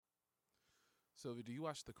Sylvia, do you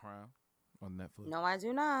watch The Crown on Netflix? No, I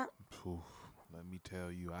do not. Oof, let me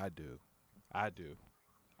tell you, I do. I do.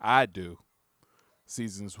 I do.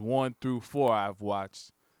 Seasons 1 through 4 I've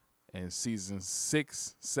watched, and seasons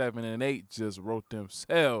 6, 7, and 8 just wrote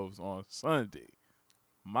themselves on Sunday.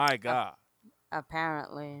 My A- God.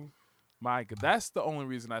 Apparently. My God. That's the only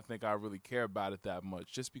reason I think I really care about it that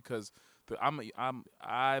much. Just because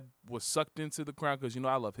I was sucked into The Crown because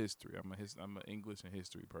I love history. I'm an English and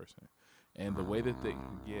history person, and the way that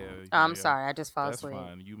I'm yeah, sorry, I just fell that's asleep.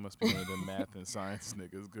 fine. You must be one of them math and science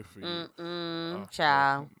niggas. Good for you. Well,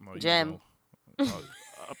 Child. no, you Jim. don't.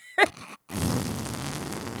 Uh,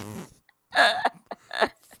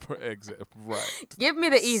 right. Give me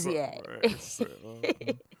the So, easy A. right. So,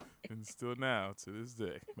 and still now to this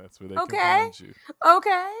day, that's where they can Okay. find you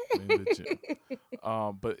Okay. in the gym.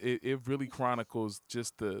 But it really chronicles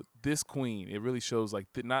just this queen. It really shows like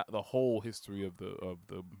not the whole history of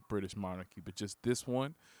the British monarchy, but just this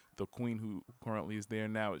one, the queen who currently is there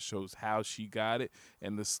now. It shows how she got it,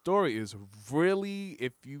 and the story is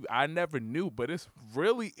really, I never knew, but it's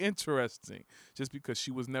really interesting. Just because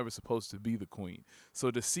she was never supposed to be the queen,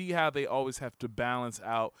 so to see how they always have to balance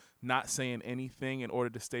out not saying anything in order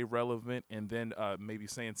to stay relevant, and then maybe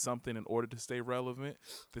saying something in order to stay relevant.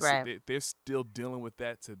 Right. They're still dealing with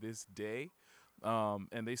that to this day,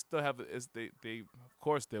 and they still have they of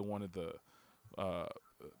course they're one of the uh,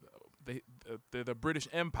 they're the British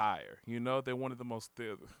Empire. They're one of the most.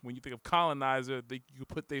 When you think of colonizer, you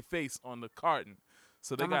put their face on the carton.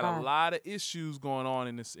 So they Oh my got a God. lot of issues going on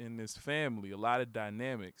in this family, a lot of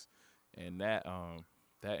dynamics, and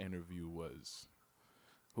that interview was,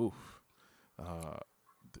 oof.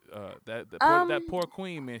 That poor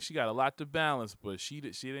queen, man, she got a lot to balance, but she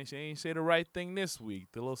ain't say the right thing this week.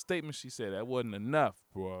 The little statement she said, that wasn't enough,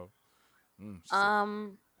 bro.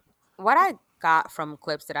 What I got from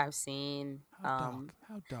clips that I've seen,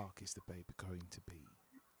 How dark is the baby going to be?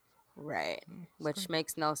 right, It's going which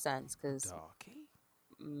makes no sense to be because darky.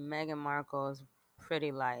 Meghan Markle is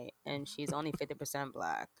pretty light and she's only 50%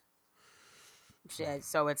 black.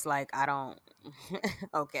 So it's like I don't.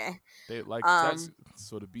 Okay. They like that's Um,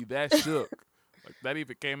 so to be that shook, like that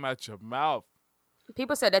even came out your mouth.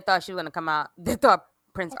 People said they thought she was gonna come out. They thought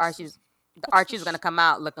Prince What's the, what's the Archie was gonna come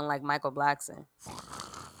out looking like Michael Blackson.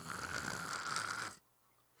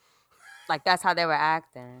 Like that's how they were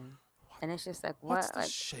acting, and it's just like what's what? the Like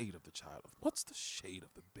shade of the child? What's the shade of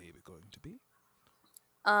the baby going to be?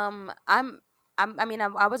 um, I'm.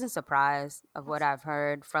 I wasn't surprised of what What's I've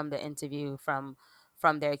heard from the interview,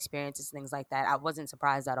 from their experiences, things like that. I wasn't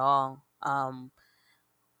surprised at all.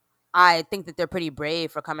 I think that they're pretty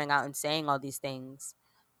brave for coming out and saying all these things.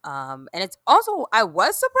 And it's also I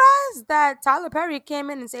was surprised that Tyler Perry came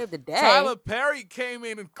in and saved the day. Tyler Perry came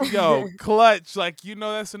in and clutch, like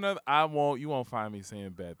that's another. You won't find me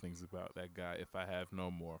saying bad things about that guy if I have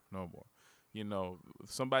no more.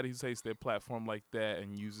 Somebody who takes their platform like that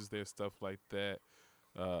and uses their stuff like that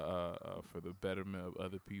for the betterment of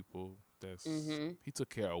other people. hmm He took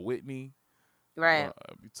care of Whitney. Right.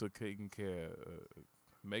 He took taking care of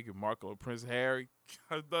Meghan Markle and Prince Harry.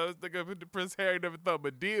 I was thinking of Prince Harry. Never thought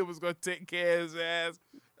Madea was gonna take care of his ass.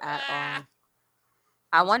 At Ah, all.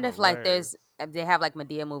 I that's wonder hilarious. if they have like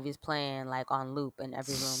Medea movies playing like on loop in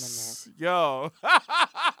every room in there. Yo.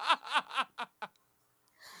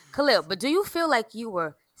 Khalil, but do you feel like you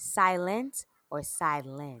were silent or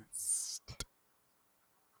silenced?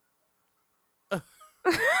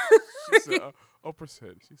 She said, Oprah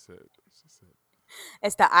said,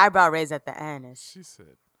 It's the eyebrow raise at the end. she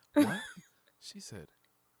said, what? She said,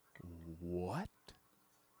 what?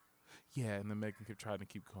 Yeah, and then Megan kept trying to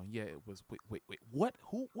keep going. Yeah, it was, wait, what?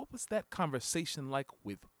 What was that conversation like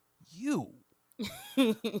with you?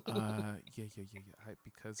 Yeah.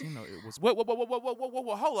 Because it was. Whoa,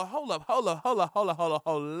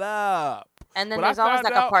 hold up. And then What I there's always found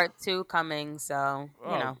like a out, part 2 coming, so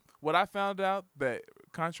what I found out that,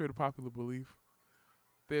 contrary to popular belief,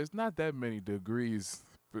 there's not that many degrees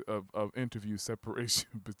of interview separation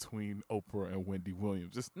between Oprah and Wendy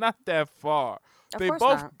Williams. It's not that far. of They course both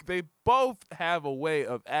not. they both have a way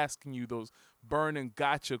of asking you those burning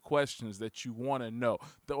gotcha questions that you want to know,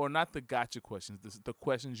 or not the gotcha questions, the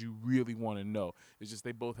questions you really want to know. It's just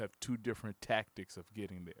they both have two different tactics of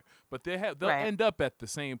getting there, but they'll Right. end up at the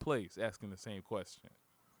same place asking the same question.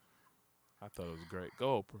 I thought it was great.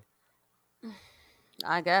 Go Oprah.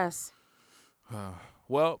 I guess.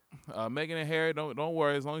 Well, Meghan and Harry, don't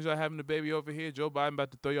worry. As long as y'all having the baby over here, Joe Biden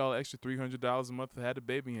about to throw y'all an extra $300 a month to have the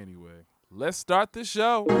baby anyway. Let's start the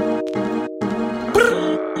show.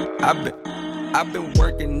 I bet. I've been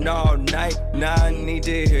working all night, now I need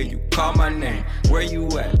to hear you call my name. Where you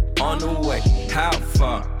at? On the way. How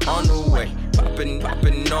far? On the way.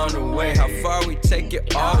 Poppin' on the way. How far we take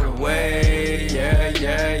it all the way? Yeah,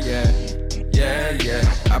 yeah, yeah. Yeah,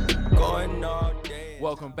 yeah. I've been going all day.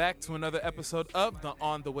 Welcome back to another episode of the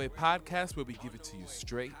On the Way podcast, where we give it to you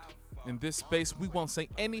straight. In this space, we won't say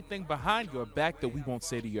anything behind your back that we won't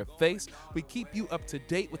say to your face. We keep you up to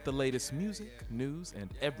date with the latest music, news, and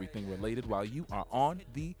everything related while you are on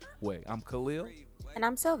the way. I'm Khalil. And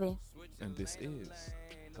I'm Sylvie. And this is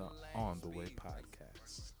the On the Way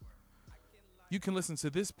podcast. You can listen to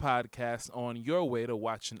this podcast on your way to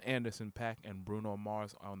watching Anderson .Paak and Bruno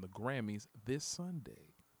Mars on the Grammys this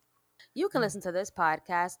Sunday. You can listen to this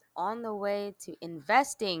podcast on the way to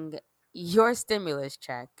investing your stimulus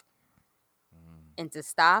check into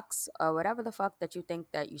stocks or whatever the fuck that you think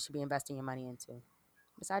that you should be investing your money into,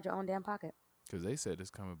 besides your own damn pocket. Because they said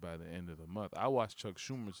it's coming by the end of the month. I watched Chuck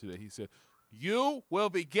Schumer today. He said, you will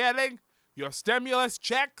be getting your stimulus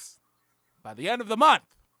checks by the end of the month.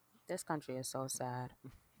 This country is so sad.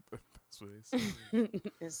 That's what they said.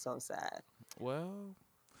 It's so sad. Well,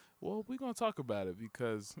 we're gonna talk about it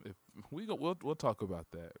because if we'll talk about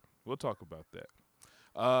that. We'll talk about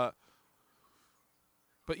that.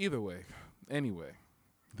 But either way, anyway,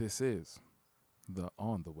 this is the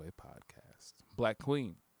On the Way podcast. Black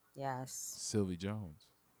Queen, Yes. Sylvie Jones.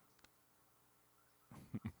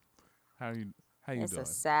 How you It's doing? a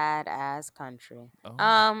sad ass country.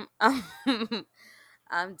 Oh.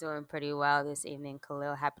 I'm doing pretty well this evening,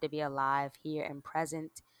 Khalil. Happy to be alive here and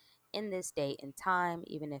present in this day and time,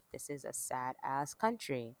 even if this is a sad ass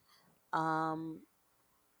country. Um,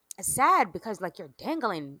 it's sad because like you're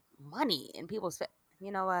dangling money in people's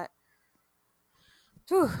You know what?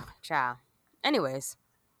 Whew, child. Anyways,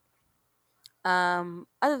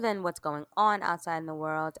 other than what's going on outside in the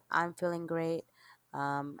world, I'm feeling great.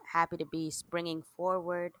 Happy to be springing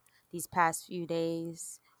forward these past few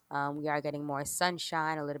days. We are getting more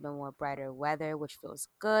sunshine, a little bit more brighter weather, which feels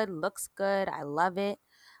good, looks good. I love it.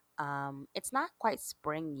 It's not quite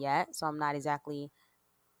spring yet, so I'm not exactly.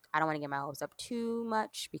 I don't want to get my hopes up too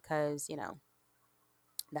much because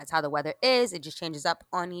that's how the weather is. It just changes up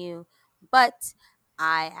on you. But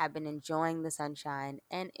I have been enjoying the sunshine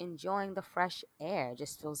and enjoying the fresh air. It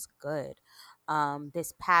just feels good.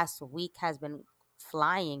 This past week has been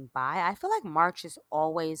flying by. I feel like March is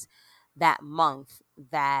always that month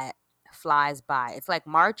that flies by. It's like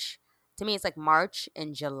March, to me, it's like March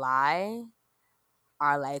and July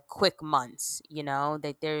are like quick months,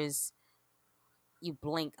 that there's you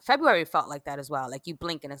blink. February felt like that as well. Like you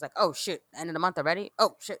blink and it's like, oh shit, end of the month already.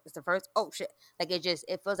 Oh shit, it's the first. Oh shit, like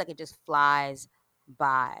it feels like it just flies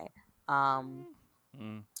by. Um,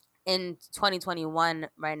 Mm. in 2021,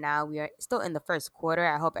 right now we are still in the first quarter.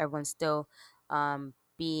 I hope everyone's still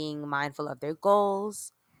being mindful of their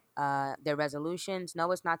goals, their resolutions.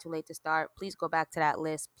 No, it's not too late to start. Please go back to that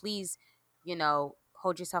list. Please,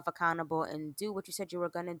 hold yourself accountable and do what you said you were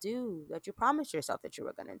gonna do. That you promised yourself that you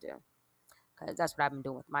were gonna do, because that's what I've been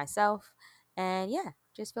doing with myself. And yeah,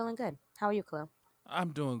 just feeling good. How are you, Chloe?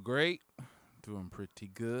 I'm doing great. Doing pretty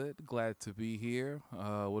good. Glad to be here.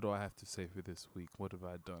 What do I have to say for this week? What have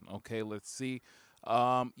I done? Okay, let's see.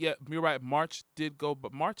 Yeah, you're right. March did go,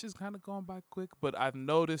 but March is kind of going by quick. But I've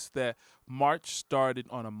noticed that March started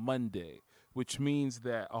on a Monday, which means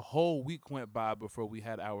that a whole week went by before we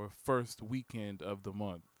had our first weekend of the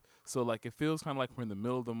month. So like it feels kind of like we're in the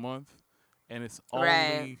middle of the month, and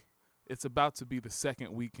Right, it's about to be the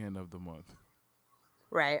second weekend of the month.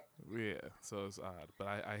 right. Yeah, so it's odd, but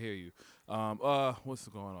I hear you. What's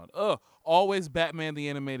going on? Always Batman the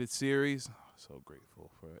Animated Series. So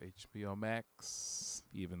grateful for HBO Max,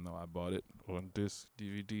 even though I bought it on disc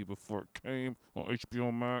DVD before it came on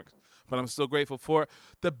HBO Max. But I'm still grateful for it.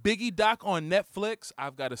 The Biggie doc on Netflix.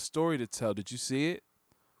 I've got a story to tell. Did you see it?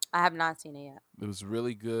 I have not seen it yet. It was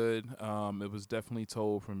really good. It was definitely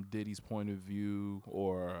told from Diddy's point of view,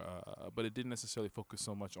 but it didn't necessarily focus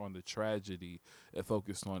so much on the tragedy. It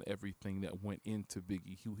focused on everything that went into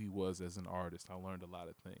Biggie, who he was as an artist. I learned a lot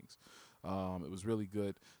of things. It was really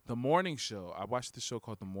good. The Morning Show. I watched the show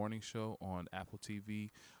called The Morning Show on Apple TV.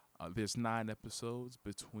 There's 9 episodes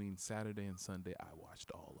between Saturday and Sunday. I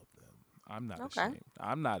watched all of them. I'm not Okay. ashamed.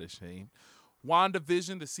 I'm not ashamed.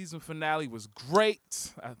 WandaVision, the season finale was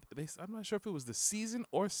great. I'm not sure if it was the season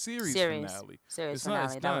or series finale. Series It's not.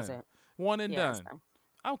 It's finale. That was done. it. One and Yeah, it's done. done.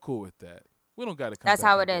 I'm cool with that. We don't got to come That's back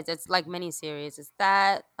how and it do. is. It's like miniseries. It's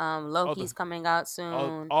that. Oh, Loki's coming out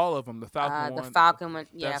soon. all of them. The Falcon The one. Falcon one.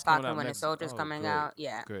 Yeah, That's coming Falcon out Winter next. Soldier's Oh, coming great, out.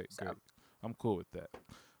 Yeah. great, So great. I'm cool with that.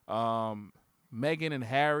 Meghan and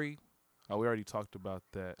Harry. We already talked about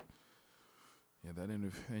that. Yeah, that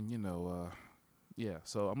interview, and yeah.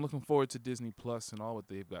 So I'm looking forward to Disney Plus and all what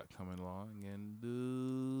they've got coming along,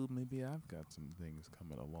 and maybe I've got some things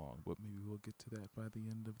coming along, but maybe we'll get to that by the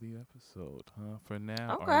end of the episode, huh? For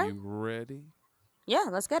now, are Okay. you ready? Yeah,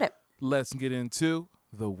 let's get it. Let's get into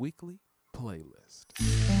the weekly playlist.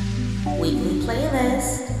 Weekly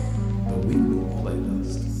playlist. The weekly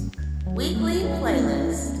playlist. Weekly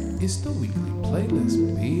playlist. It's the weekly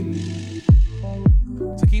playlist, baby.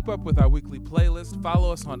 To keep up with our weekly playlist,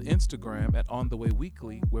 follow us on Instagram at On The Way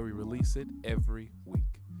Weekly, where we release it every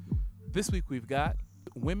week. This week we've got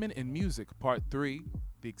Women in Music Part 3,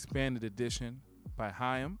 the expanded edition by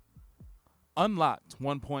Haim, Unlocked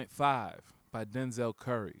 1.5 by Denzel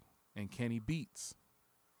Curry and Kenny Beats,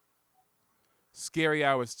 Scary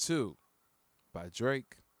Hours 2 by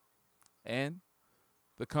Drake, and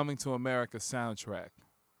the Coming to America soundtrack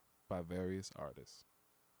by various artists.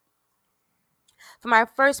 For my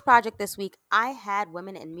first project this week, I had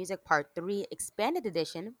Women in Music Part 3 Expanded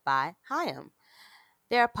Edition by Haim.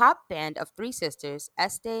 They're a pop band of three sisters,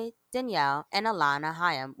 Estee, Danielle, and Alana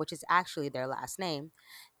Haim, which is actually their last name,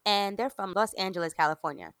 and they're from Los Angeles,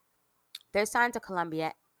 California. They're signed to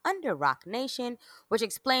Columbia under Rock Nation, which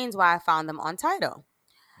explains why I found them on Tidal.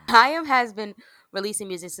 Haim has been releasing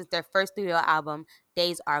music since their first studio album,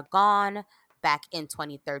 Days Are Gone, back in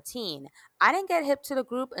 2013. I didn't get hip to the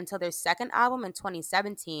group until their second album in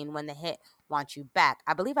 2017 when the hit Want You Back.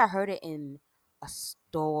 I believe I heard it in a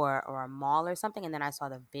store or a mall or something, and then I saw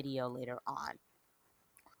the video later on.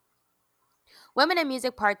 Women in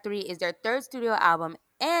Music Part 3 is their third studio album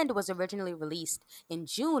and was originally released in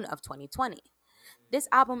June of 2020. This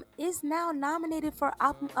album is now nominated for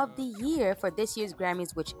Album of the Year for this year's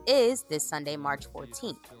Grammys, which is this Sunday, March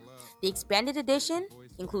 14th. The expanded edition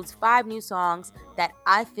includes 5 new songs that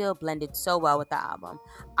I feel blended so well with the album.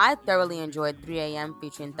 I thoroughly enjoyed 3 a.m.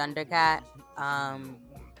 featuring Thundercat.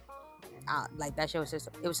 Like that shit was it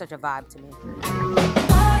was such a vibe to me.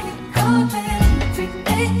 Why you calling 3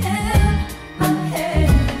 a.m.? My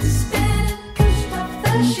head is spinning, pushed off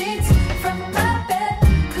the sheets from my bed,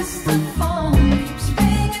 'cause the phone keeps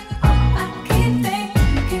ringing. All I keep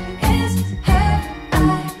thinking is, have I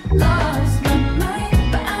lost my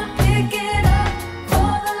mind? But I'll pick it up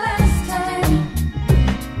for the last time.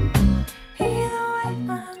 Either way, I'm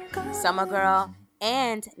going. Summer Girl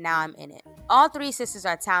and Now I'm In It. All 3 sisters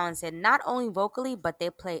are talented, not only vocally, but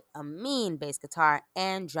they play a mean bass guitar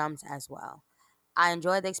and drums as well. I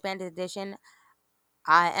enjoyed the expanded edition.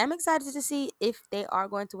 I am excited to see if they are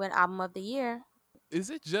going to win Album of the Year. Is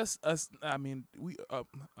it just us? I mean, we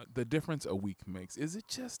the difference a week makes. Is it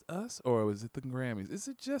just us, or was it the Grammys? Is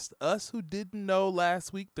it just us who didn't know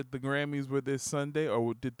last week that the Grammys were this Sunday,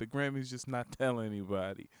 or did the Grammys just not tell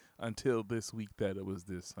anybody until this week that it was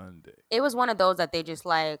this Sunday? It was one of those that they just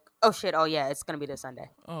like, oh shit, oh yeah, it's gonna be this Sunday.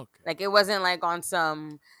 Okay. Like it wasn't like on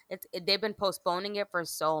some. They've been postponing it for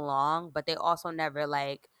so long, but they also never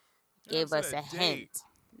like gave us a hint.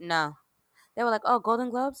 No. They were like, oh, Golden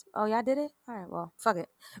Globes? Oh, y'all did it? All right, well, fuck it.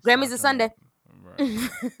 Grammys is Sunday. Right.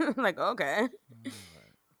 Like, okay. Right.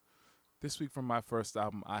 This week from my first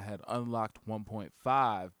album, I had Unlocked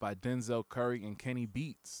 1.5 by Denzel Curry and Kenny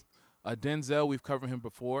Beats. Denzel, we've covered him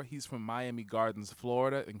before. He's from Miami Gardens,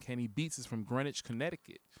 Florida, and Kenny Beats is from Greenwich,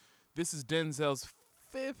 Connecticut. This is Denzel's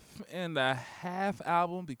 5.5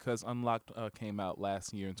 album because Unlocked came out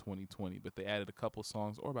last year in 2020, but they added a couple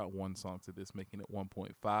songs or about one song to this, making it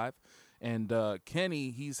 1.5. And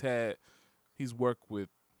Kenny, he's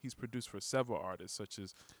produced for several artists such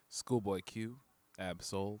as Schoolboy Q,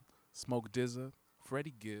 Absol, Smoke DZA,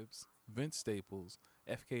 Freddie Gibbs, Vince Staples,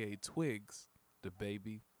 FKA Twigs,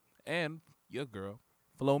 DaBaby, and your girl,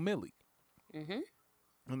 Flo Milli. Mm-hmm.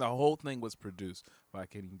 And the whole thing was produced by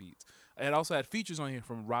Kenny Beats. It also had features on here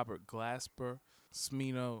from Robert Glasper,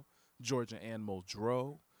 Smino, Georgia Ann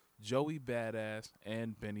Muldrow, Joey Badass,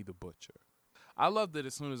 and Benny the Butcher. I loved it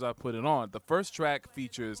as soon as I put it on. The first track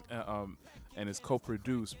features and is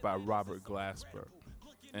co-produced by Robert Glasper.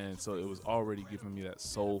 And so it was already giving me that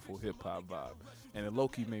soulful hip-hop vibe. And it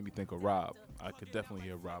low-key made me think of Rob. I could definitely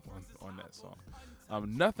hear Rob on that song.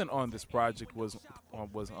 Nothing on this project was on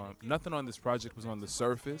the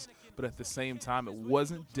surface, but at the same time, it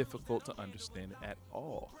wasn't difficult to understand it at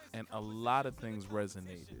all, and a lot of things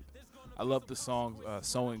resonated. I love the song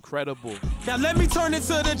So Incredible. Now let me turn it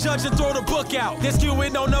to the judge and throw the book out. They're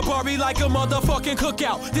skewing on the Barbie like a motherfucking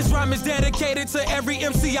cookout. This rhyme is dedicated to every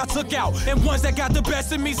MC I took out, and ones that got the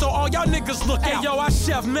best in me, so all y'all niggas look out. Hey yo, I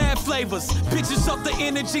chef mad flavors. Bitches up the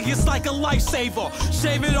energy, it's like a lifesaver.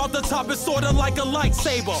 Shave it off the top, it's sorta like a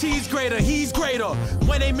lightsaber. She's greater, he's greater.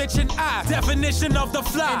 When they mention I, definition of the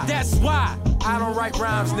fly, and that's why I don't write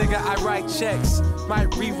rhymes, nigga, I write checks.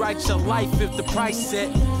 Might rewrite your life if the price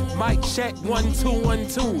set. Might check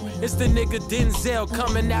 1212. It's the nigga Denzel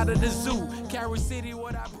coming out of the zoo. Carry City,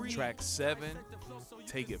 what I breathe. Track 7,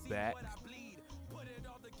 Take It Back,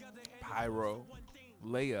 Pyro,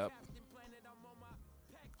 Layup,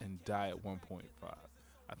 and Die at 1.5.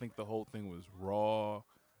 I think the whole thing was raw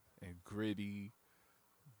and gritty,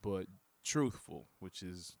 but truthful, which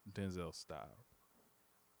is Denzel's style.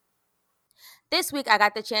 This week, I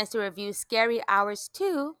got the chance to review Scary Hours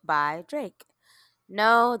 2 by Drake.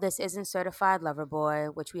 No, this isn't Certified Lover Boy,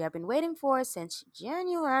 which we have been waiting for since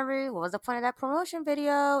January. What was the point of that promotion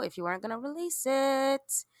video if you weren't going to release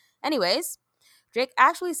it? Anyways, Drake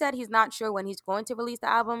actually said he's not sure when he's going to release the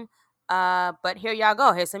album, but here y'all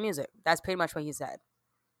go. Here's some music. That's pretty much what he said.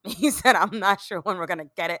 He said, I'm not sure when we're going to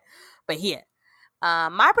get it, but here.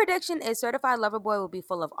 My prediction is Certified Lover Boy will be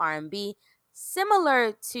full of R&B,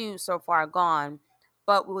 similar to So Far Gone,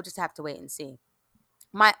 but we will just have to wait and see.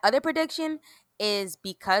 My other prediction is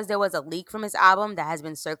because there was a leak from his album that has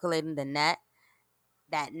been circulating the net,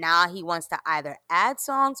 that now he wants to either add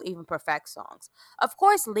songs or even perfect songs. Of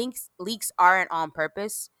course, leaks aren't on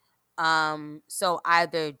purpose. So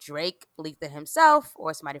either Drake leaked it himself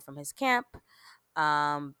or somebody from his camp.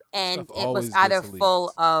 And Stuff it was always either gets full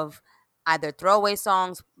leaked. of either throwaway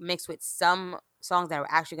songs mixed with some songs that are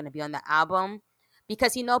actually going to be on the album,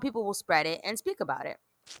 because people will spread it and speak about it.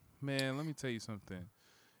 Man, let me tell you something.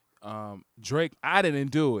 Drake, I didn't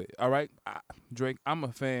do it. All right, Drake, I'm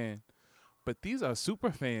a fan, but these are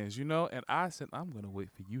super fans, And I said I'm gonna wait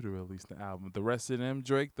for you to release the album. The rest of them,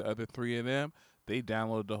 Drake, the other three of them, they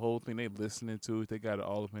downloaded the whole thing. They listening to it. They got it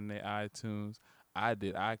all up in their iTunes. I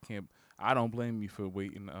did. I can't. I don't blame you for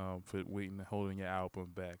waiting. And holding your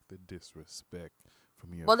album back. The disrespect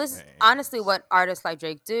from your Well, this is fans. honestly what artists like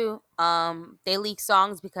Drake do. They leak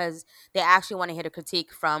songs because they actually want to hear a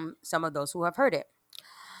critique from some of those who have heard it.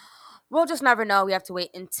 We'll just never know. We have to wait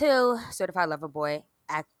until Certified Lover Boy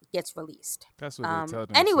gets released. That's what they tell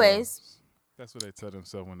Anyways, themselves. That's what they tell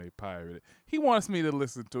themselves when they pirate it. He wants me to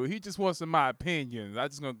listen to it. He just wants my opinions. I'm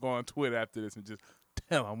just gonna go on Twitter after this and just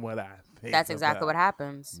tell him what I think. that's exactly what about.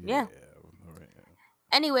 happens. Yeah. All right.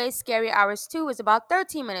 Anyways, Scary Hours 2 is about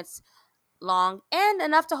 13 minutes long and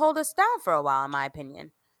enough to hold us down for a while, in my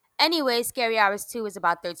opinion. Anyway, Scary Hours 2 is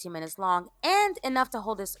about 13 minutes long and enough to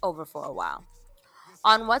hold us over for a while.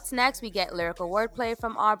 On What's Next, we get lyrical wordplay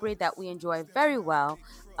from Aubrey that we enjoy very well.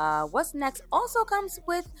 What's Next also comes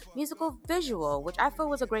with musical visual, which I feel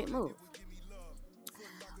was a great move.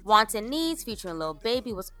 Wants and Needs featuring Lil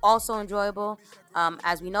Baby was also enjoyable.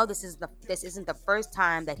 As we know, this isn't the first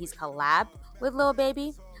time that he's collabed with Lil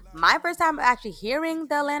Baby. My first time actually hearing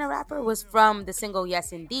the Atlanta rapper was from the single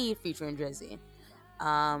Yes Indeed featuring Drizzy.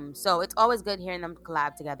 So it's always good hearing them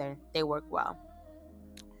collab together. They work well.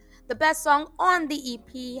 The best song on the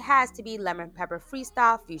EP has to be Lemon Pepper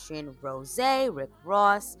Freestyle featuring Rose, Rick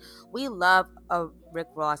Ross. We love a Rick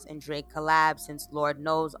Ross and Drake collab since Lord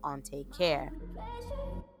knows on Take Care.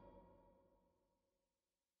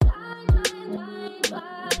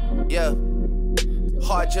 Yeah.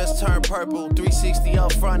 Heart just turned purple. 360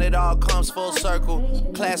 up front, it all comes full circle.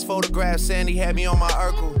 Class photograph, Sandy had me on my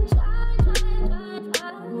Urkel.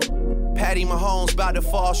 Patty Mahomes about to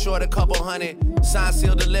fall short a couple hundred. Signed,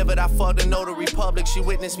 sealed, delivered. I fucked a notary public. She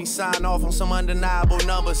witnessed me sign off on some undeniable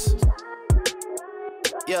numbers.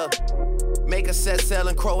 Yeah. Make a set sail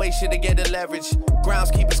in Croatia to get the leverage.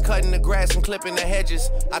 Groundskeepers cutting the grass and clipping the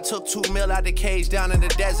hedges. I took 2 mil out the cage down in the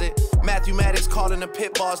desert. Matthew Maddox calling the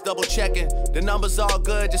pit boss, double checking. The numbers all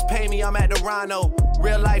good, just pay me, I'm at the Rhino.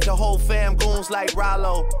 Real life, the whole fam goons like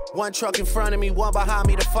Rollo. One truck in front of me, one behind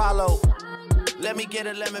me to follow. Let me get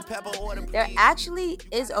a lemon pepper order, please. There actually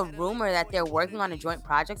is a rumor that they're working on a joint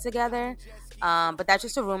project together. But that's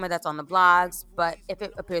just a rumor that's on the blogs. But if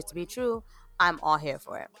it appears to be true, I'm all here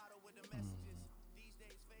for it.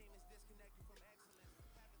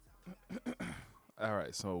 All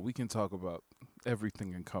right, so we can talk about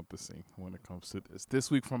everything encompassing when it comes to this. This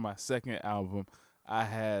week, from my second album, I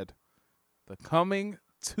had the Coming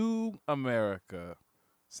to America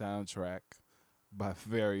soundtrack by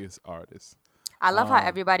various artists. I love how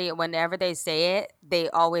everybody, whenever they say it, they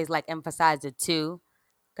always like emphasize the two,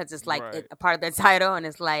 because it's like Right. a part of the title, and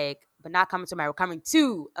it's like, but not coming to America, coming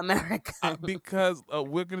to America. Because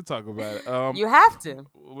we're going to talk about it. You have to.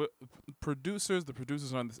 The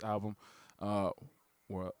producers on this album,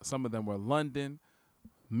 some of them were London,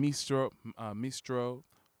 Mistro,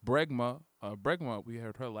 Bregma. Bregma, we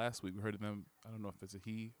heard her last week. We heard of them. I don't know if it's a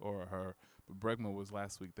he or a her, but Bregma was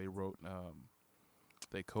last week. They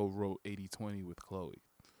co-wrote 80/20 with Chloe.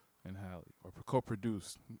 and Halle, or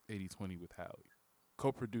co-produced 80/20 with Halle,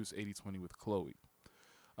 co-produced 80/20 with Chloe.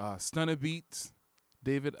 Stunner Beats,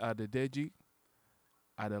 David Adedeji,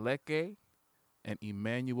 Adeleke, and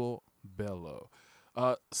Emmanuel Bello.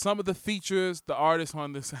 Some of the features, the artists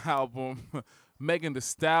on this album: Megan The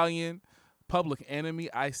Stallion, Public Enemy,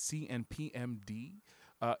 IC, and PMD.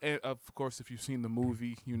 And of course, if you've seen the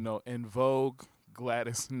movie, you know In Vogue,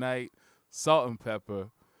 Gladys Knight, Salt and Pepper,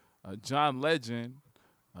 John Legend,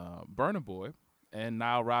 Burna Boy, and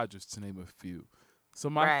Nile Rodgers, to name a few. So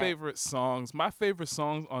Right. my favorite songs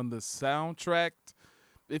on the soundtrack.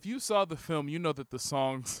 If you saw the film, you know that the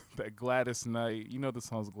songs that Gladys Knight, you know the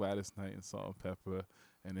songs Gladys Knight and Salt and Pepper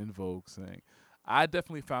and In Vogue sang. I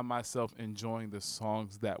definitely found myself enjoying the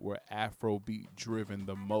songs that were Afrobeat driven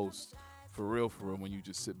the most, for real, when you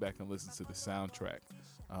just sit back and listen to the soundtrack.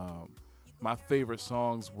 Um, my favorite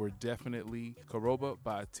songs were definitely Karoba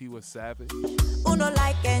by Tiwa Savage. Who no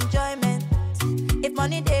like enjoyment? If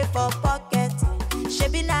money dey for pocket,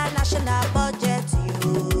 shebi na national budget.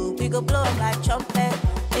 You, we go blow 'em like trumpet.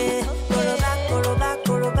 Eh, koroba, koroba,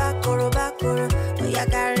 koroba, koroba, koro. Oh yeah,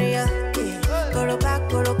 carry ya. Eh, koroba,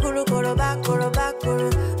 koro, koro, koroba, koroba, koro.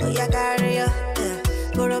 Oh yeah, carry ya. Eh,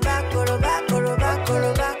 koroba, koroba, koroba,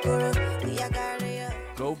 koroba, koro. Oh yeah, carry ya.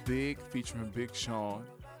 Go Big featuring Big Sean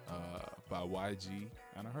by YG.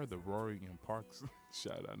 And I heard the Rory and Parks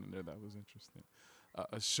shout out in there. That was interesting.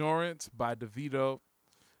 Assurance by DeVito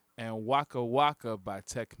and Waka Waka by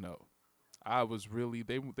Techno. I was really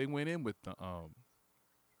they went in with the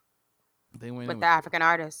they went in With the with African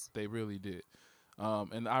artists. they really did.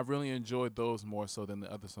 And I really enjoyed those more so than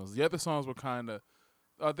the other songs. The other songs were kind of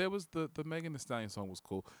there was the Megan Thee Stallion song was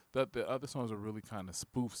cool. The other songs were really kind of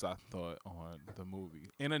spoofs, I thought, on the movie.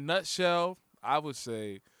 In a nutshell, I would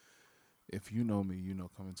say, if you know me, you know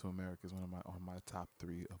Coming to America is one of my on my top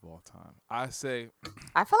 3 of all time. I say,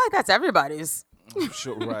 I feel like that's everybody's.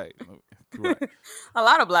 sure, right, correct. A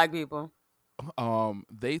lot of black people.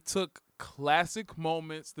 They took classic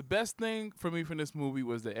moments. The best thing for me from this movie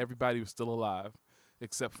was that everybody was still alive,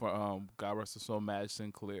 except for God rest her soul, Madge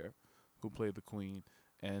Sinclair, who played the Queen,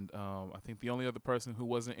 and I think the only other person who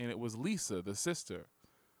wasn't in it was Lisa, the sister.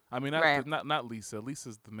 I mean, Right. not Lisa.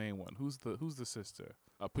 Lisa's the main one. Who's the sister?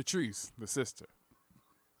 Patrice, the sister.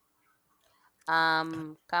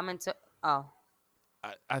 Coming to oh,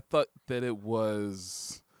 I thought that it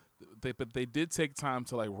was but they did take time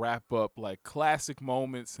to like wrap up like classic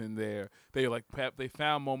moments in there. They like they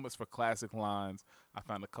found moments for classic lines. I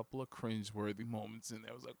found a couple of cringe-worthy moments in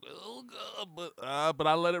there. I was like, oh god, but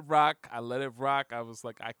I let it rock. I let it rock. I was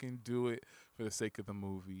like, I can do it for the sake of the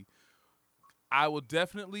movie. I will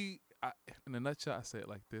definitely, in a nutshell, I say it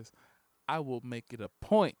like this: I will make it a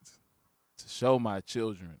point to show my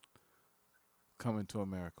children Coming to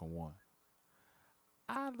America 1.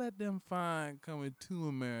 I let them find Coming to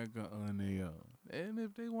America on their own. And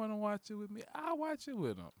if they want to watch it with me, I'll watch it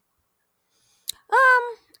with them.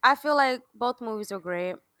 I feel like both movies were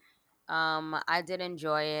great. I did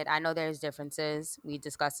enjoy it. I know there's differences. We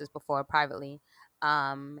discussed this before privately.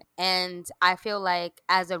 And I feel like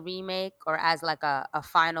as a remake or as like a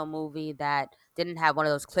final movie that didn't have one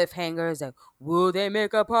of those cliffhangers like, will they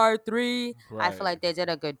make a part three? I feel Right, like they did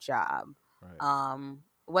a good job. right.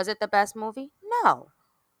 Was it the best movie? No.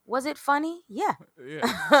 Was it funny? Yeah.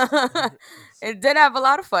 Yes. It did have a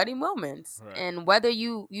lot of funny moments. Right. And whether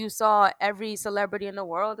you saw every celebrity in the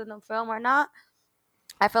world in the film or not,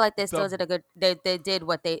 I feel like they The still did a good. They did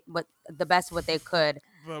what the best what they could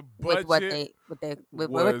the with what budget with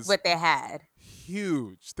was what they had.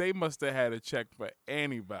 huge. They must have had a check for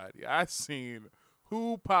anybody. I seen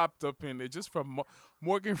who popped up in there just from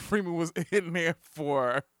Morgan Freeman was in there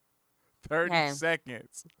for 30 Hey,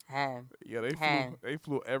 seconds. hey, Yeah, hey. they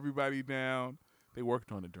flew everybody down. They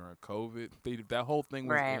worked on it during COVID. That whole thing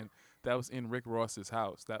was Right. in Rick Ross's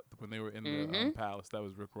house. That when they were in the Mhm. palace, that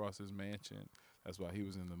was Rick Ross's mansion. That's why he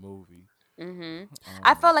was in the movie. Mhm. Um,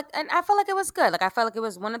 I felt like it was good. Like I felt like it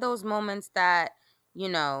was one of those moments that you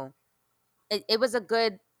know it was a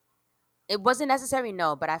good. It wasn't necessary,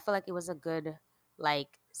 no, but I feel like it was a good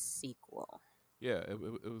like sequel. yeah, it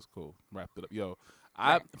was cool. Wrapped it up. Yo,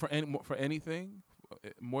 I Right. for anything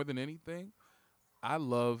more than anything, I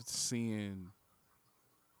loved seeing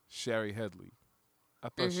Sherry Headley. I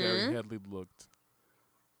thought Sherry Mhm. Headley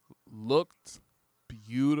looked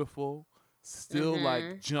beautiful. Still like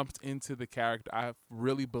Mhm. jumped into the character. I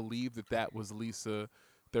really believe that that was Lisa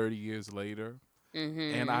 30 years later.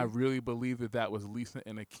 And I Mhm. really believe that that was Lisa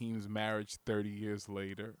and Akeem's marriage 30 years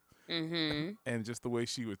later. Mhm. And just the way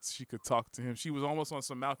she could talk to him. She was almost on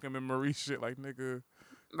some Malcolm and Marie shit like nigga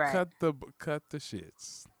Right. cut the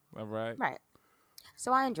shits. All right? Right.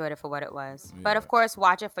 So I enjoyed it for what it was. But Yeah. of course,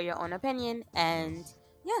 watch it for your own opinion. And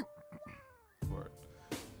yeah, Word.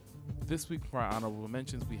 This week for our honorable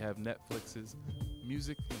mentions, we have Netflix's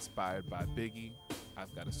music inspired by Biggie.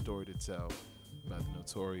 I've got a story to tell about the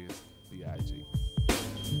notorious B.I.G.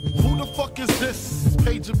 Who the fuck is this?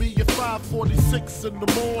 Paging me at 5:46 in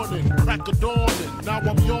the morning. Crack of dawning, now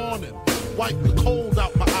I'm yawning. Wipe the cold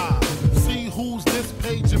out my eye. See who's this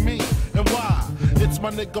paging me and why? It's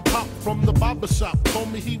my nigga Pop from the barber shop.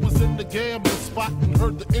 Told me he was in the gambling spot and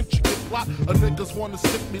heard the intricate plot. A niggas wanna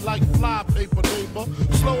stick me like fly paper, neighbor.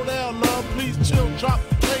 Slow down, love, please chill, drop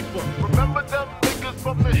the paper. Remember them niggas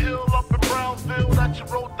from the hill up in Brownsville that you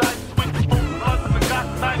rolled dice with? Smoked blunts and got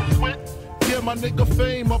nice with? Yeah, my nigga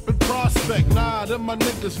Fame up in Prospect. Nah, them my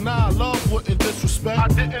niggas, nah, love wouldn't disrespect. I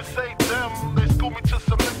didn't say them, they schooled me to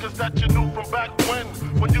some niggas that you knew from back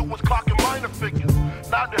when you was clocking minor figures.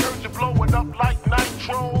 Now they heard you blowing up like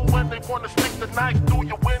nitro. When they wanna stick the knife through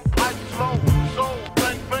your windpipe slow. So,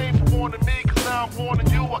 thank Fame for warning me, cause now I'm warning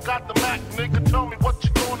you. I got the Mac, nigga, tell me what you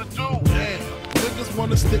gonna do. Damn, niggas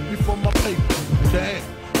wanna stick me for my paper. Damn,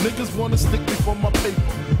 niggas wanna stick me for my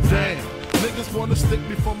paper. Damn, niggas wanna stick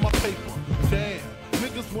me for my paper. Damn,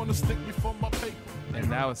 niggas wanna stick me for my paper. And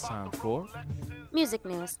now it's time for. music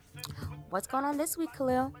news. What's going on this week,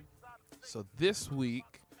 Khalil? So this week,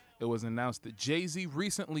 it was announced that Jay-Z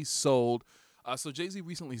recently sold. Jay-Z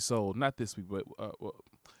recently sold, not this week, but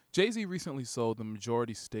Jay-Z recently sold the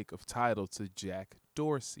majority stake of Tidal to Jack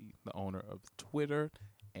Dorsey, the owner of Twitter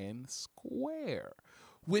and Square,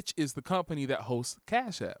 which is the company that hosts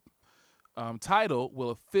Cash App. Tidal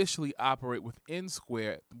will officially operate within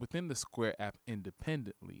the Square app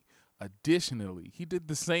independently. Additionally, he did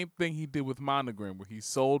the same thing he did with Monogram, where he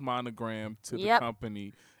sold Monogram to the Yep.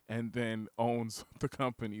 company and then owns the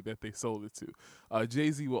company that they sold it to.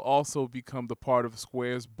 Jay-Z will also become the part of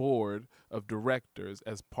Square's board of directors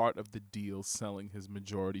as part of the deal selling his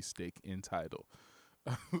majority stake in Tidal.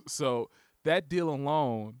 So that deal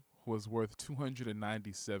alone was worth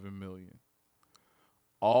 $297 million.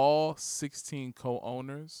 All 16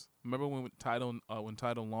 co-owners. Remember when Tidal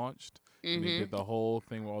launched? And they did the whole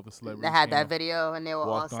thing where all the celebrities They had came that up, video and they were all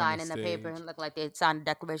walked on the signing the paper stage. and looked like they signed the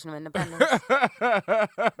Declaration of Independence.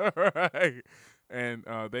 Right. And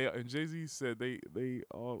Jay-Z said Jay-Z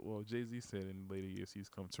said in later years he's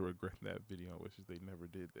come to regret that video, which is they never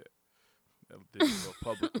did that. They didn't go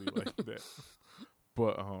publicly like that.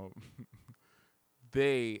 But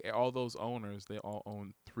all those owners, they all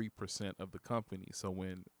own 3% of the company. So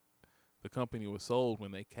when the company was sold,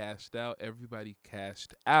 when they cashed out, everybody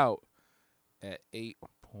cashed out at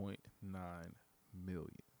 $8.9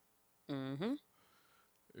 million. Mm-hmm.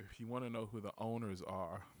 If you want to know who the owners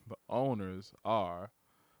are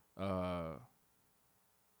uh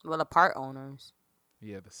Well, the part owners.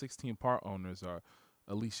 the 16 part owners are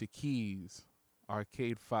Alicia Keys,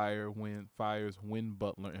 Arcade Fire's Win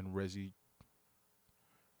Butler, and Regine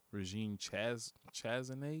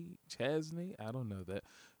Chasney. I don't know that.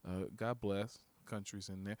 God bless. Country's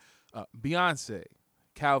in there. Beyonce,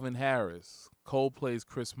 Calvin Harris, Coldplay's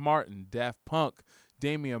Chris Martin, Daft Punk,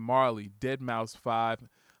 Damian Marley, Deadmau 5,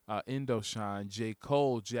 Indoshine, J.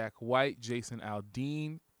 Cole, Jack White, Jason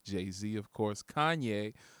Aldean, Jay-Z, of course,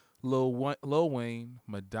 Kanye, Lil Wayne,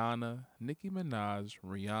 Madonna, Nicki Minaj,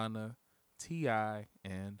 Rihanna, T.I.,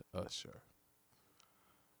 and Usher.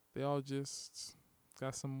 They all just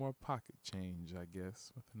got some more pocket change, I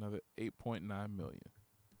guess, with another $8.9 million.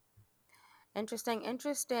 Interesting.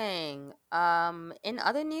 In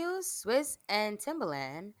other news, Swiss and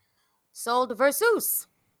Timbaland sold Versus.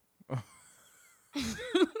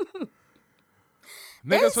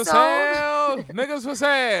 They Niggas for sold. sale! Niggas for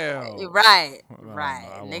sale! Right. No, Right.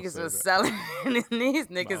 I won't Niggas say was that. selling. These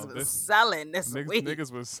niggas was selling this week.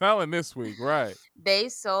 Niggas was selling this week, right? They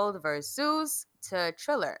sold Versus to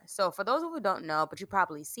Triller. So for those who don't know, but you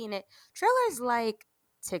probably seen it, Triller's like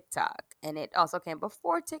TikTok, and it also came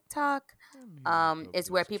before TikTok. It's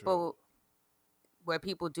where people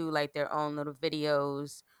do like their own little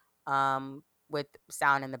videos with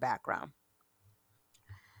sound in the background.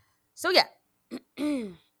 So yeah.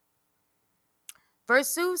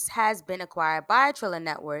 Versus has been acquired by Triller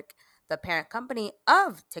Network, the parent company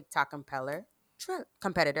of TikTok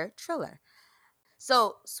competitor Triller.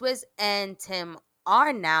 So Swizz and Tim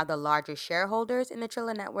are now the largest shareholders in the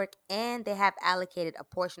Triller Network, and they have allocated a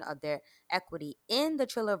portion of their equity in the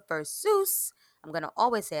Triller Versus, I'm going to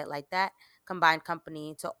always say it like that, combined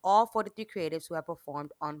company to all 43 creatives who have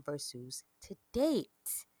performed on Versus to date.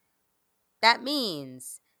 That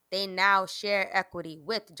means they now share equity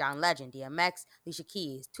with John Legend, DMX, Alicia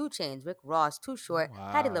Keys, 2 Chainz, Rick Ross, Too Short,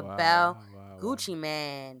 Patti LaBelle, Gucci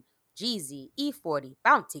Mane, Jeezy, E40,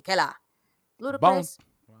 Bounty Killer, Bone. Ludacris,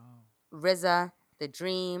 Wow. RZA, The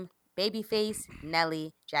Dream, Babyface,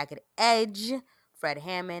 Nelly, Jagged Edge, Fred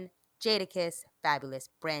Hammond, Jadakiss, Fabulous,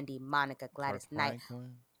 Brandy, Monica, Kirk Gladys Knight,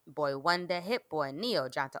 Franklin. Boy Wonder, Hit Boy, Neo,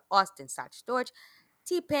 Jonta Austin, Sach Storch,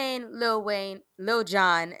 T-Pain, Lil Wayne, Lil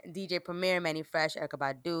Jon, DJ Premier, Manny Fresh, Erykah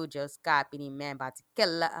Badu, Jill Scott, Beanie Man, Bounty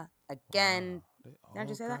Killer, again. Wow. They Did I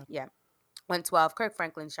just all say that? got. Yeah. 112, Kirk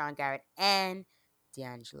Franklin, Sean Garrett, and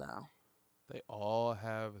D'Angelo. They all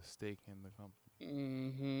have a stake in the company.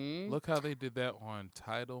 Mm-hmm. Look how they did that on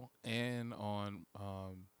Tidal and on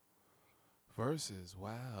Versus.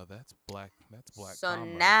 Wow, that's black. That's black So commerce.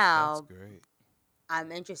 That's now great.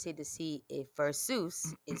 I'm interested to see if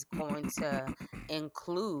Versus is going to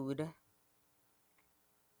include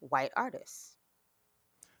white artists.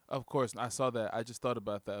 Of course, I saw that. I just thought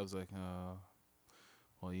about that. I was like,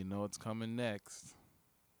 well, you know what's coming next.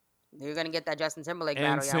 You're gonna get that Justin Timberlake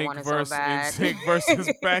battle. Y'all NSYNC want it so versus bad. NSYNC versus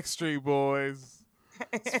Backstreet Boys.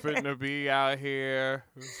 It's finna be out here.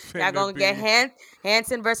 It's Y'all finna gonna get be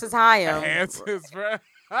Hanson versus Hyam. Hanson's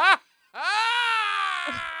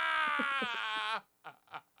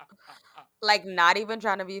Like, not even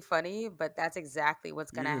trying to be funny, but that's exactly what's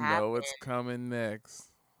gonna You know happen. what's coming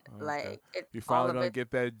next. Okay. Like, it, You all finally of gonna it. get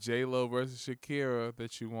that J Lo versus Shakira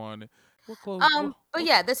that you wanted. What close? But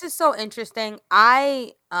yeah, this is so interesting.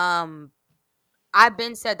 I've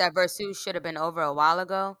been said that Versus should have been over a while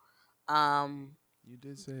ago. You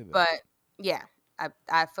did say that. But yeah,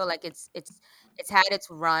 I feel like it's had its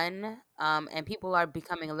run, and people are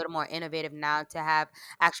becoming a little more innovative now to have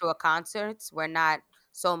actual concerts. We're not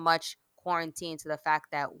so much quarantined to the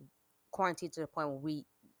fact that quarantined to the point where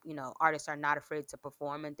artists are not afraid to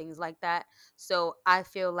perform and things like that. So I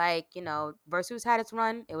feel like Versus had its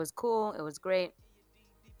run. It was cool. It was great.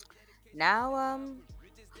 Now,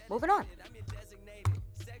 moving on.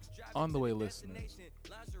 On the way, listeners,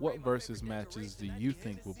 what versus matches do you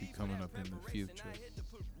think will be coming up in the future?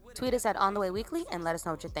 Tweet us at On The Way Weekly and let us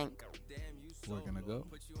know what you think. We're gonna go.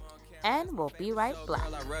 And we'll be right back.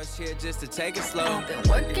 Girl, I rush here just to take it slow. I've been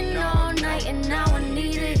working all night and now I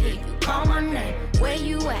need to hear you call my name. Where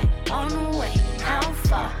you at? On the way. How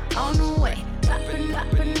far? On the way. Poppin',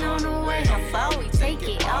 poppin' on the way. How far we take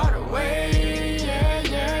it all the way? Yeah,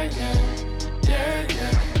 yeah, yeah. Yeah,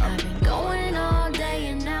 yeah. I've been going all day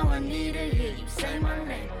and now I need to hear you say my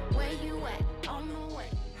name. Where you at? On the way.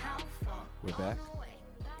 How far? We're back,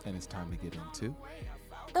 and it's time to get into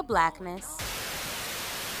The blackness.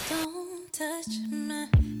 Don't touch my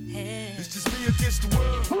head. It's just me against the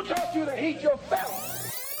world. Who taught you to heat your belt?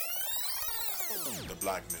 The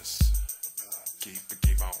blackness.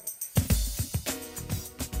 Keep on.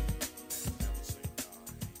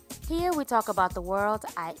 Here we talk about the world,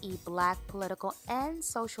 i.e., black political and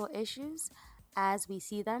social issues as we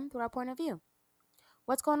see them through our point of view.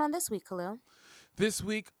 What's going on this week, Khalil? this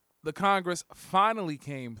week. The Congress finally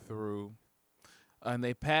came through, and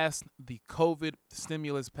they passed the COVID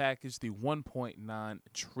stimulus package, the $1.9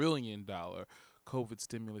 trillion COVID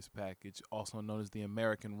stimulus package, also known as the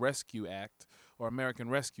American Rescue Act or American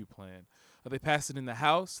Rescue Plan. They passed it in the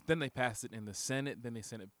House, then they passed it in the Senate, then they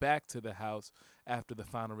sent it back to the House after the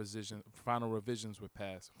final revisions were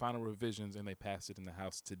passed, and they passed it in the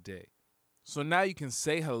House today. So now you can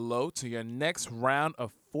say hello to your next round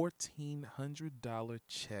of $1,400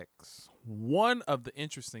 checks. One of the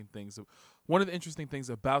interesting things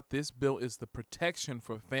about this bill is the protection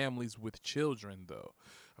for families with children, though.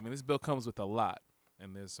 I mean, this bill comes with a lot,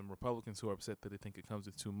 and there's some Republicans who are upset that they think it comes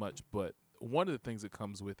with too much. But one of the things it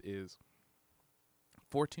comes with is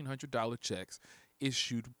 $1,400 checks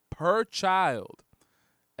issued per child,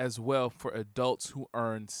 as well for adults who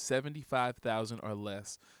earn $75,000 or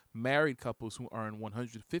less, married couples who earn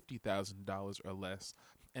 $150,000 or less,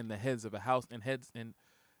 and the heads of a house and heads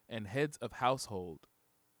of households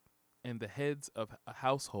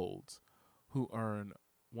who earn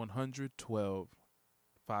 $112,500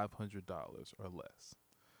 or less.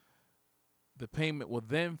 The payment will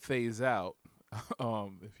then phase out.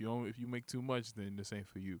 If you make too much, then this ain't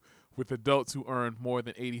for you. With adults who earn more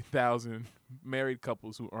than $80,000, married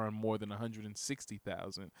couples who earn more than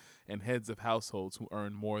 $160,000, and heads of households who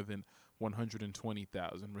earn more than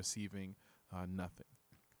 $120,000 receiving nothing.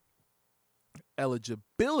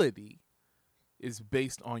 Eligibility is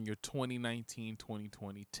based on your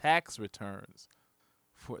 2019-2020 tax returns.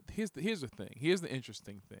 Here's the thing. Here's the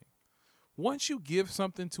interesting thing. Once you give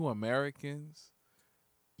something to Americans,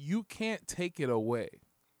 you can't take it away.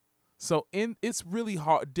 So it's really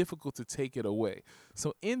difficult to take it away.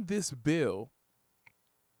 So in this bill,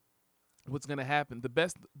 what's going to happen?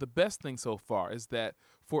 The best thing so far is that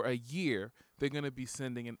for a year they're going to be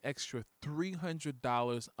sending an extra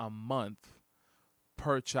 $300 a month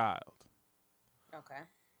per child. Okay.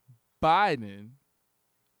 Biden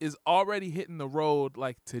is already hitting the road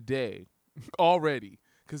like today, already,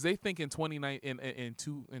 because they think in 29 in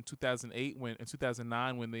 2008 when in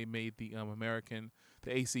 2009 when they made the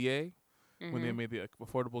ACA, when they Mhm. made the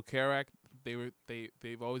Affordable Care Act,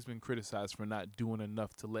 they've always been criticized for not doing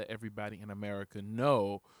enough to let everybody in America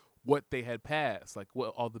know what they had passed, like what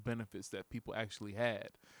all the benefits that people actually had.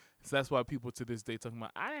 So that's why people to this day talking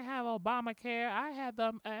about I didn't have Obamacare, I had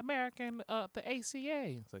the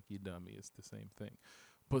ACA. It's like you dummy, it's the same thing.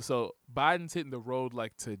 But so Biden's hitting the road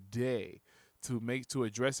like today to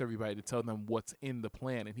address everybody to tell them what's in the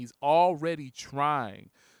plan, and he's already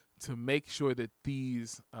trying to make sure that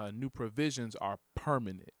these new provisions are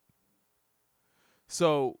permanent.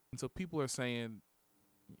 So people are saying,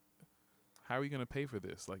 how are we going to pay for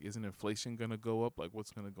this? Like, isn't inflation going to go up? Like,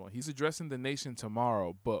 what's going to go on? He's addressing the nation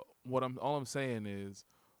tomorrow, but all I'm saying is,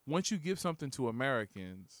 once you give something to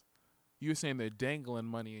Americans, you're saying they're dangling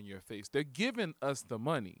money in your face. They're giving us the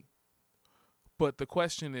money, but the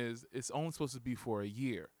question is, it's only supposed to be for a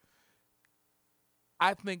year.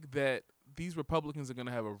 I think that these Republicans are going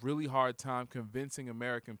to have a really hard time convincing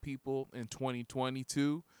American people in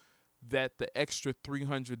 2022 that the extra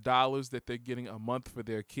 $300 that they're getting a month for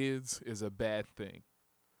their kids is a bad thing.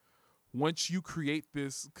 Once you create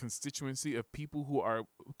this constituency of people who are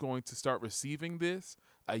going to start receiving this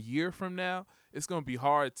a year from now, it's going to be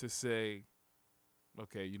hard to say,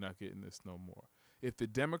 okay, you're not getting this no more. If the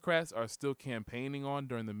Democrats are still campaigning on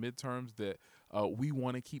during the midterms that we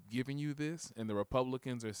want to keep giving you this, and the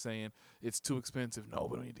Republicans are saying it's too expensive, no,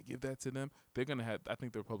 we don't need to give that to them, they're going to have, I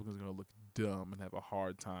think the Republicans are going to look dumb and have a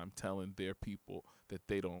hard time telling their people that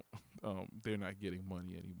they don't, they're not getting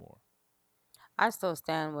money anymore. I still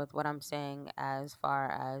stand with what I'm saying as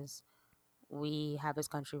far as we have this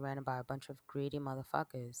country ran by a bunch of greedy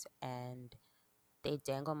motherfuckers, and they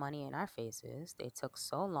dangle money in our faces. They took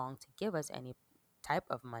so long to give us any type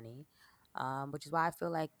of money, which is why I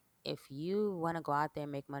feel like if you want to go out there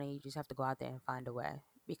and make money, you just have to go out there and find a way,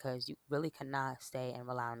 because you really cannot stay and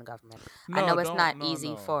rely on the government. I No, know it's don't, not no,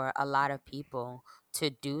 easy no. for a lot of people to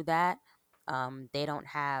do that. They don't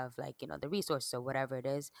have, like, the resources or whatever it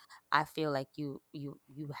is. I feel like you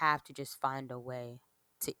have to just find a way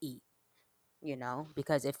to eat,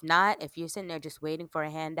 because if not, if you're sitting there just waiting for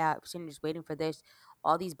a handout, if you're sitting there just waiting for this,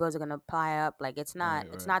 all these bills are going to pile up. Like, it's not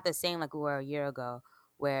Right, it's right. not the same like we were a year ago,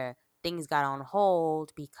 where things got on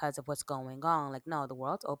hold because of what's going on. Like, no, the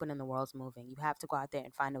world's open and the world's moving. You have to go out there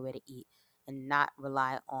and find a way to eat, and not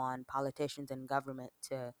rely on politicians and government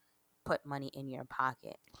to put money in your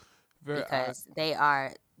pocket, Very, because they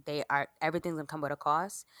are everything's gonna come with a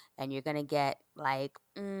cost, and you're gonna get like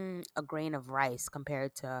a grain of rice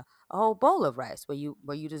compared to a whole bowl of rice where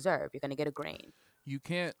you deserve. You're gonna get a grain.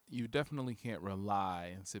 you definitely can't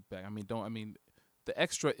rely and sit back. I mean, the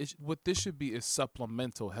extra what this should be is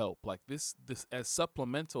supplemental help. Like this as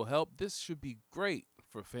supplemental help, this should be great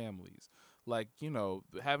for families. Like,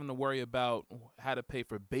 having to worry about how to pay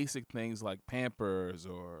for basic things like Pampers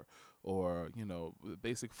or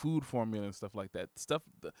basic food formula and stuff like that.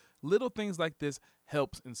 The little things like this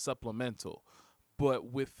helps in supplemental. But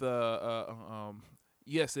with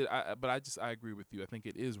yes, but I agree with you. I think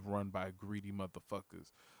it is run by greedy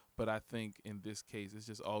motherfuckers. But I think in this case, it's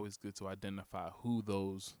just always good to identify who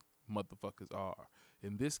those motherfuckers are.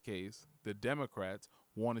 In this case, the Democrats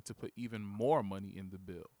wanted to put even more money in the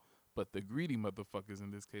bill, but the greedy motherfuckers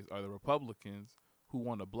in this case are the Republicans who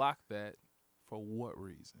want to block that. For what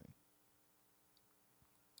reason?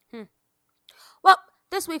 Hmm. Well,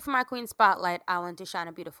 this week for my Queen Spotlight, I want to shine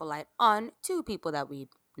a beautiful light on two people that we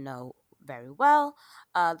know very well.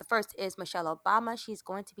 The first is Michelle Obama. She's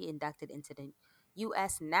going to be inducted into the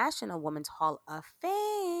U.S. National Women's Hall of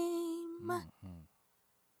Fame.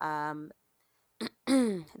 Mm-hmm. Um,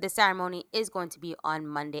 the ceremony is going to be on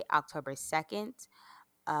Monday, October 2nd.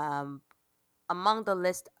 Um, Among the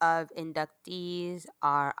list of inductees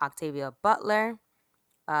are Octavia Butler,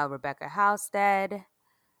 Rebecca Halstead,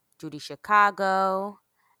 Judy Chicago,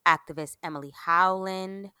 activist Emily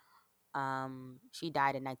Howland. She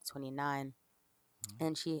died in 1929,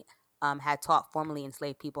 and she had taught formerly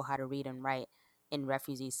enslaved people how to read and write in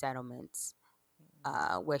refugee settlements,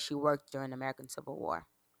 where she worked during the American Civil War.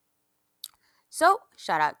 So,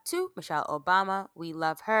 shout out to Michelle Obama. We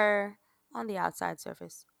love her on the outside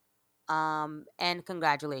surface. And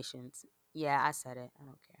congratulations. Yeah, I said it. I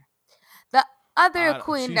don't care. The other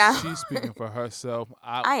queen now. She's speaking for herself.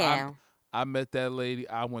 I am. I met that lady.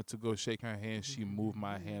 I went to go shake her hand. She moved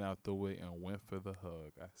my hand out the way and went for the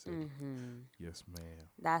hug. I said, Mm-hmm. "Yes, ma'am."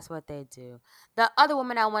 That's what they do. The other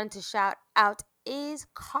woman I wanted to shout out is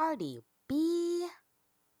Cardi B.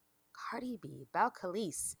 Cardi B, Bel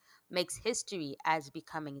Khalees, makes history as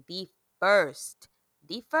becoming the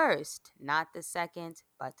first, not the second,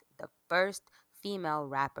 but the first female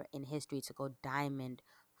rapper in history to go diamond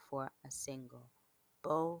for a single.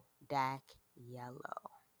 Bodak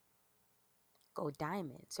Yellow. Go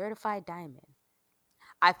diamond, certified diamond.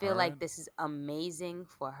 I feel Her like and this is amazing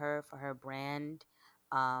for her brand,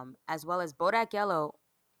 as well as Bodak Yellow.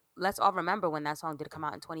 Let's all remember when that song did come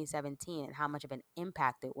out in 2017 and how much of an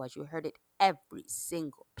impact it was. You heard it every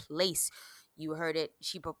single place. You heard it.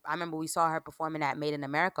 I remember we saw her performing at Made in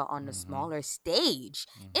America on the mm-hmm, smaller stage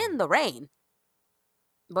mm-hmm, in the rain.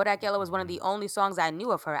 Bodak Yellow was one of mm-hmm. the only songs I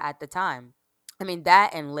knew of her at the time. I mean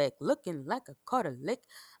that and Lick, looking like a quarter lick.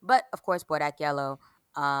 But of course, Bodak Yellow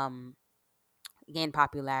um, gained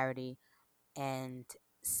popularity and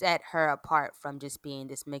set her apart from just being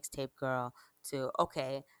this mixtape girl to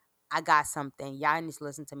okay, I got something. Y'all need to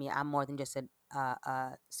listen to me. I'm more than just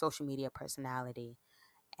a social media personality.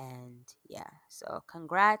 And yeah, so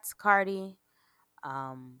congrats, Cardi.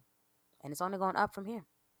 Um, and it's only going up from here.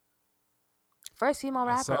 First female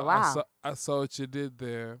rapper. Wow. I saw what you did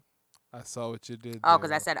there. I saw what you did Oh,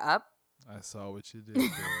 because I there. said up. I saw what you did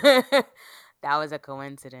there. That was a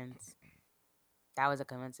coincidence. That was a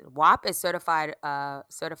coincidence. WAP is certified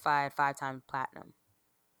 5 times platinum.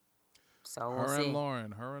 So we'll see.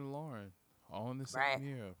 Her and Lauren, all in the same Right.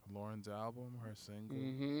 year. Lauren's album, her single.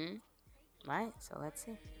 Mm-hmm. Right. So let's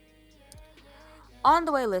see. On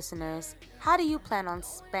the way, listeners, how do you plan on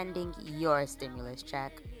spending your stimulus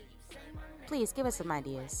check? Please give us some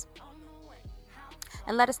ideas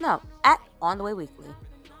and let us know at On the Way Weekly.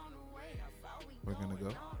 We're gonna go.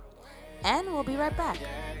 And we'll be right back.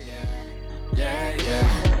 Yeah,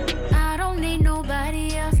 yeah. I don't need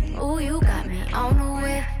nobody else. Ooh, you got me on the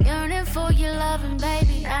way. Yearning for your loving,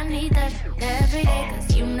 baby. I need that every day.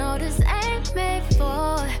 Cause you know this ain't made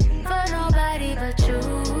for nobody but you.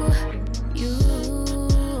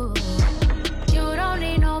 You don't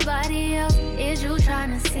need nobody else. Is you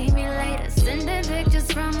trying to see me later? Sending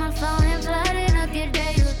pictures from my phone and flooding up your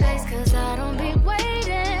database. Cause I don't be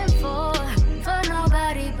waiting for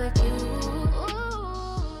nobody but you.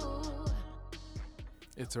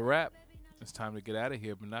 It's a wrap. It's time to get out of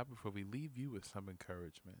here, but not before we leave you with some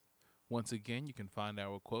encouragement. Once again, you can find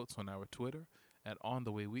our quotes on our Twitter at On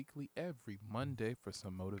the Way Weekly every Monday for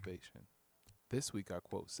some motivation. This week, our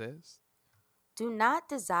quote says, Do not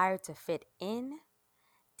desire to fit in,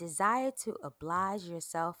 desire to oblige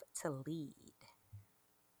yourself to lead.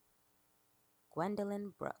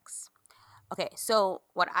 Gwendolyn Brooks. Okay, so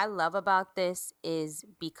what I love about this is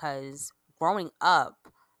because growing up,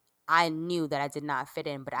 I knew that I did not fit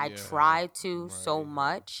in, but I "Yeah, tried to so right,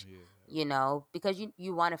 much, yeah, because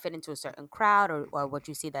you want to fit into a certain crowd or what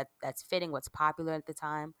you see that's fitting, what's popular at the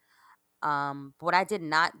time. But what I did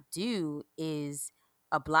not do is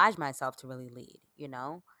oblige myself to really lead.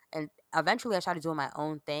 And eventually I started doing my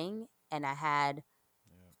own thing and I had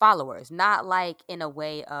yeah." followers, not like in a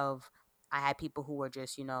way of I had people who were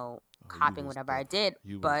just Oh, copying whatever I did,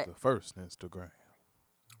 you was but the first Instagram.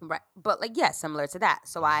 right, but like yeah, similar to that.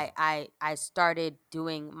 So Mhm, I started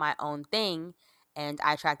doing my own thing, and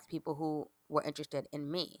I attracted people who were interested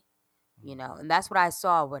in me. mhm, And that's what I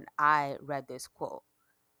saw when I read this quote.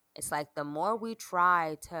 It's like the more we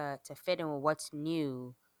try to fit in with what's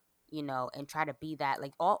new, and try to be that.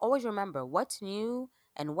 Like always remember, what's new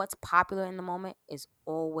and what's popular in the moment is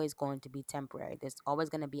always going to be temporary. There's always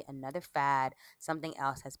going to be another fad, something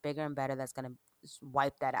else that's bigger and better that's going to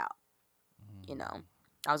wipe that out. You know, mhm.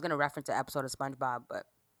 I was going to reference an episode of SpongeBob, but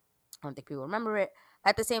I don't think people remember it.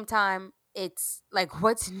 At the same time, it's like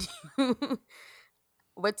what's new,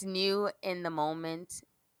 what's new in the moment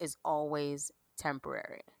is always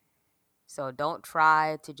temporary. So don't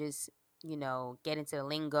try to just get into the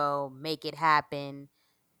lingo, make it happen.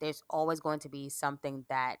 There's always going to be something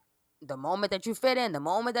that the moment that you fit in, the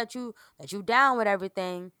moment that you down with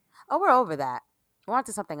everything, oh, we're over that. We're on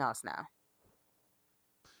to something else now.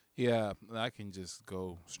 Yeah, I can just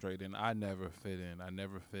go straight in. I never fit in. I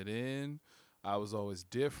never fit in. I was always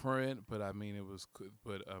different, but I mean, it was good.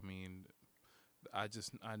 But I mean,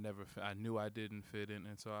 I never, I knew I didn't fit in.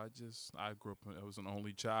 And so I grew up, I was an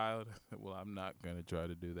only child. Well, I'm not going to try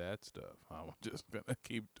to do that stuff. I'm just going to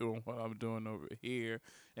keep doing what I'm doing over here.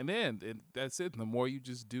 And that's it. The more you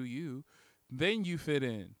just do you, then you fit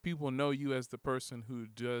in. People know you as the person who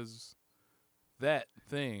does that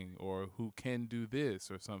thing or who can do this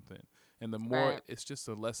or something. And the more, Right. it's just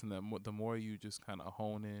a lesson that the more you just kind of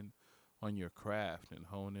hone in on your craft and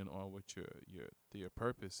hone in on what your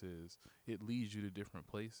purpose is, it leads you to different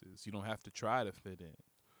places. You don't have to try to fit in.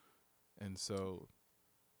 And so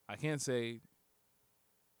I can't say,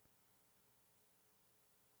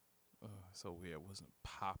 so weird, wasn't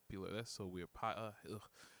popular. That's so weird.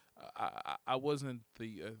 I wasn't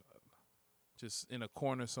the just in a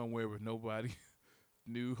corner somewhere where nobody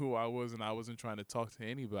knew who I was, and I wasn't trying to talk to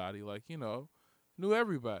anybody. Like, knew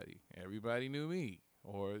everybody. Everybody knew me,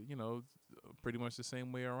 or pretty much the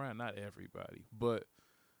same way around. Not everybody, but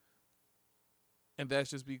and that's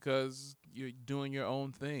just because you're doing your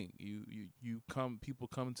own thing. People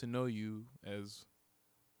come to know you as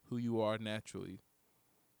who you are naturally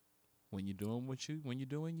when you're doing when you're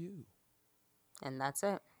doing you. And that's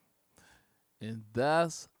it. And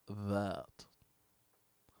that's that.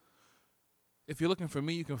 If you're looking for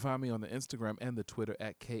me, you can find me on the Instagram and the Twitter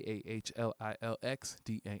at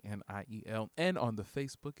KAHLILXDANIEL, and on the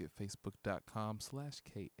Facebook at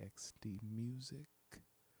facebook.com/KXDmusic.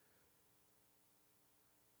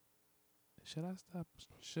 Should I stop?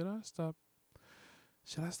 Should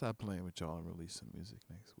I stop playing with y'all and release some music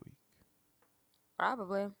next week?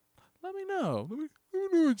 Probably. Let me know. Let me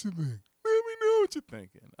know what you think. Let me know what you're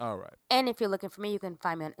thinking. All right. And if you're looking for me, you can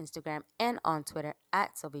find me on Instagram and on Twitter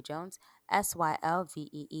at Sylvie Jones,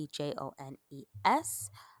 SYLVEEJONES.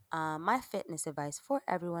 My fitness advice for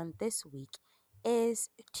everyone this week is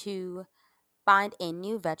to find a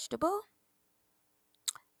new vegetable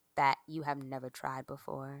that you have never tried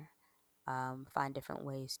before. Find different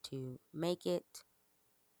ways to make it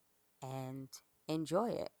and enjoy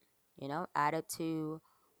it. Add it to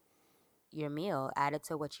your meal, add it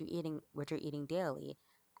to what you're eating daily,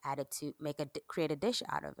 add it to create a dish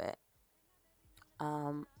out of it.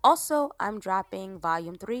 Also, I'm dropping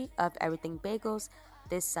volume 3 of Everything Bagels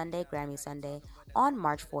this Sunday, Grammy Sunday, on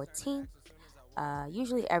March 14th.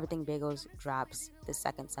 Usually Everything Bagels drops the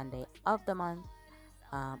second Sunday of the month.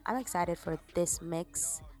 I'm excited for this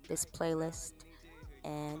mix, this playlist,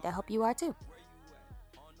 and I hope you are too.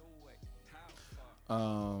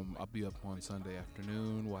 I'll be up on Sunday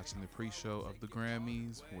afternoon watching the pre-show of the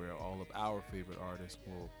Grammys, where all of our favorite artists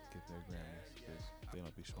will get their Grammys because they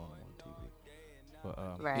don't be showing them on TV.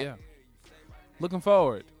 But Right. yeah, looking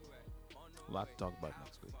forward. A lot to talk about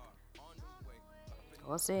next week.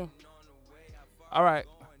 We'll see. All right,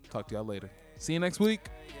 talk to y'all later. See you next week.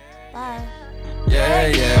 Bye.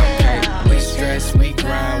 Yeah. We stress, we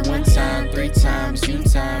grind 1 time, 3 times, you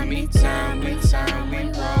time, me time, we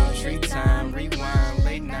roll, tree time, rewind,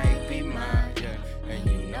 late night, be mine, yeah. And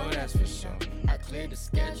you know that's for sure. I cleared the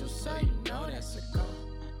schedule, so you know that's a go.